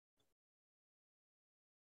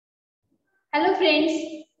Hello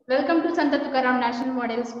friends, welcome to Sant Tukaram National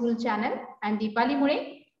Model School channel. I am Deepali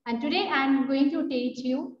Mule and today I am going to teach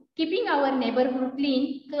you Keeping Our Neighborhood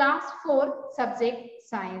Clean Class 4 Subject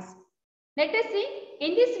Science. Let us see,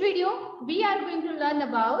 in this video we are going to learn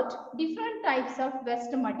about different types of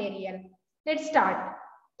waste material. Let's start.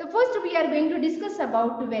 So first we are going to discuss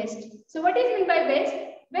about waste. So what is meant by waste?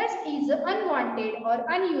 Waste is unwanted or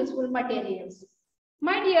unuseful materials.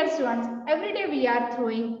 My dear students, every day we are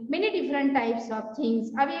throwing many different types of things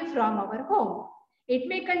away from our home. It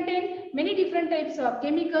may contain many different types of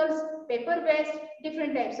chemicals, paper waste,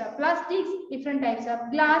 different types of plastics, different types of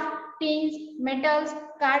glass, tins, metals,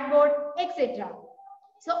 cardboard, etc.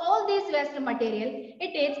 So all these waste material,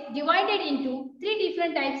 it is divided into three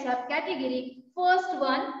different types of category. First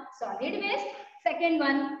one, solid waste. Second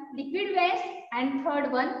one, liquid waste. And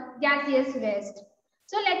third one, gaseous waste.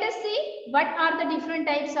 So let us see what are the different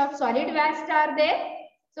types of solid waste are there.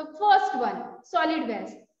 So first one, solid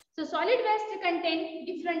waste. So solid waste contains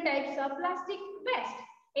different types of plastic waste.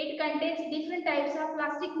 It contains different types of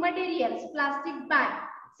plastic materials, plastic bag.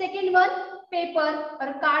 Second one, paper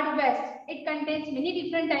or card waste. It contains many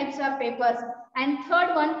different types of papers. And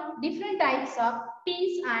third one, different types of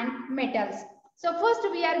tins and metals. So first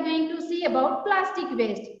we are going to see about plastic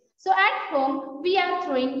waste. So at home, we are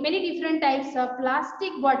throwing many different types of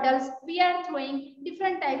plastic bottles. We are throwing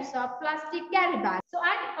different types of plastic carry bags. So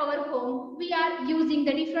at our home, we are using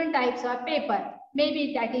the different types of paper.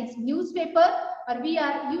 Maybe that is newspaper, or we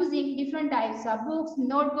are using different types of books,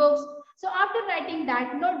 notebooks. So after writing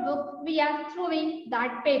that notebook, we are throwing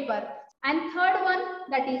that paper. And third one,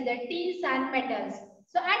 that is the tins and metals.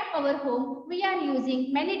 So at our home, we are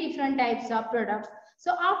using many different types of products.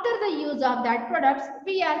 So after the use of that products,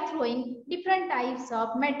 we are throwing different types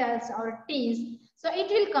of metals or tins. So it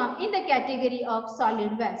will come in the category of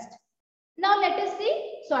solid waste. Now let us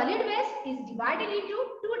see, solid waste is divided into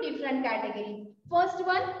two different categories. First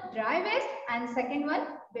one, dry waste, and second one,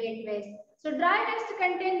 wet waste. So dry waste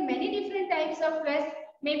contains many different types of waste.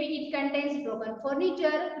 Maybe it contains broken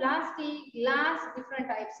furniture, plastic, glass, different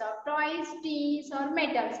types of toys, tins or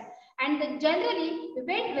metals. And generally,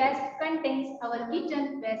 wet waste contains our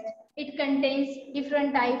kitchen waste. It contains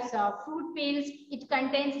different types of fruit peels. It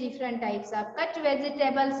contains different types of cut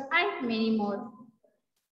vegetables and many more.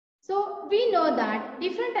 So we know that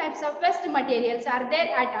different types of waste materials are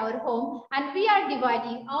there at our home, and we are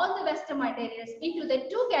dividing all the waste materials into the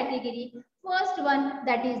two categories. First one,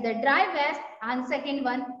 that is the dry waste, and second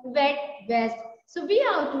one, wet waste. So we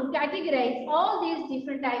have to categorize all these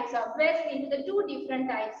different types of waste into the two different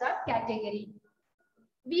types of category.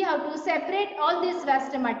 We have to separate all this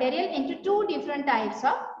waste material into two different types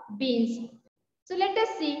of bins. So let us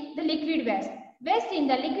see the liquid waste. Waste in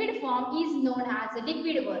the liquid form is known as a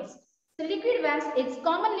liquid waste. So liquid waste is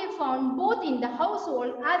commonly found both in the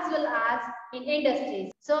household as well as in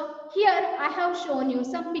industries. So here I have shown you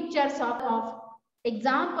some pictures of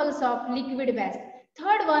examples of liquid waste.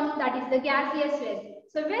 Third one, that is the gaseous waste.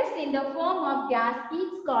 So waste in the form of gas is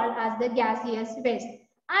called as the gaseous waste.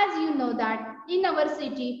 As you know that in our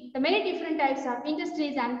city, the many different types of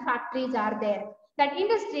industries and factories are there. That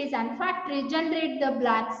industries and factories generate the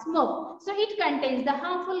black smoke. So it contains the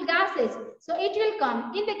harmful gases. So it will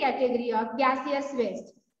come in the category of gaseous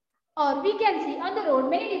waste. Or we can see on the road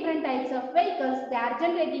many different types of vehicles, they are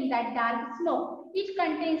generating that dark smoke. It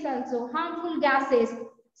contains also harmful gases.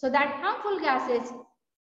 So that harmful gases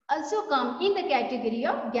also come in the category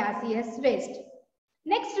of gaseous waste.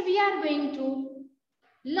 Next we are going to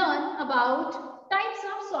learn about types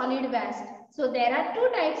of solid waste. So there are two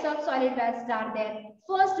types of solid waste are there.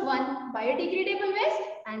 First one, biodegradable waste,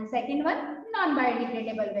 and second one,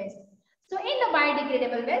 non-biodegradable waste. So in the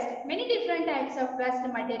biodegradable waste, many different types of waste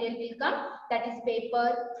material will come. That is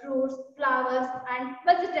paper, fruits, flowers and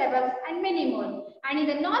vegetables and many more. And in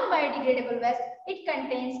the non-biodegradable waste, it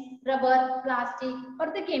contains rubber, plastic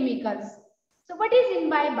or the chemicals. So what is in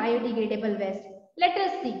by biodegradable waste? Let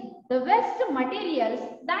us see. The waste materials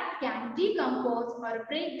that can decompose or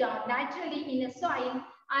break down naturally in a soil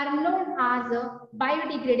are known as a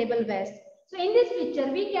biodegradable waste. So in this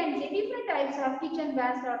picture, we can see different types of kitchen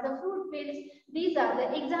waste or the fruit peels. These are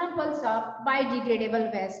the examples of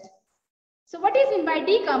biodegradable waste. So what is in by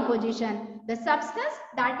decomposition? The substance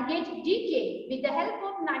that get decayed with the help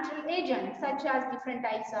of natural agents such as different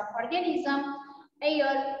types of organisms,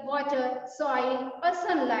 air, water, soil or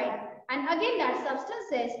sunlight. And again that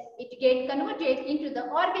substances, it get converted into the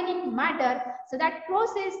organic matter. So that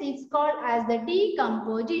process is called as the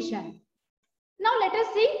decomposition. Now let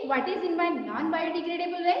us see what is in my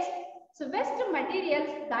non-biodegradable waste. So waste materials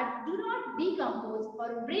that do not decompose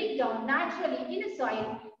or break down naturally in a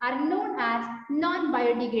soil are known as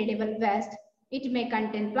non-biodegradable waste. It may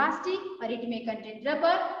contain plastic, or it may contain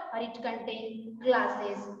rubber, or it contain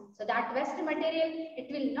glasses. So that waste material,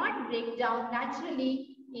 it will not break down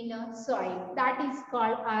naturally in a soil. That is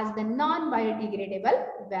called as the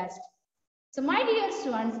non-biodegradable waste. So my dear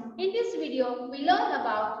students, in this video, we learn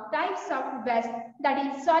about types of waste, that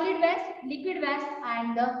is solid waste, liquid waste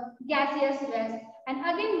and the gaseous waste. And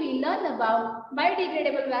again, we learn about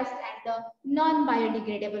biodegradable waste and the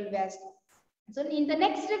non-biodegradable waste. So in the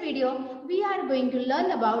next video, we are going to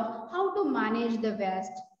learn about how to manage the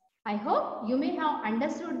waste. I hope you may have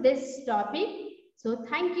understood this topic. So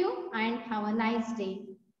thank you and have a nice day.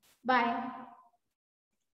 Bye.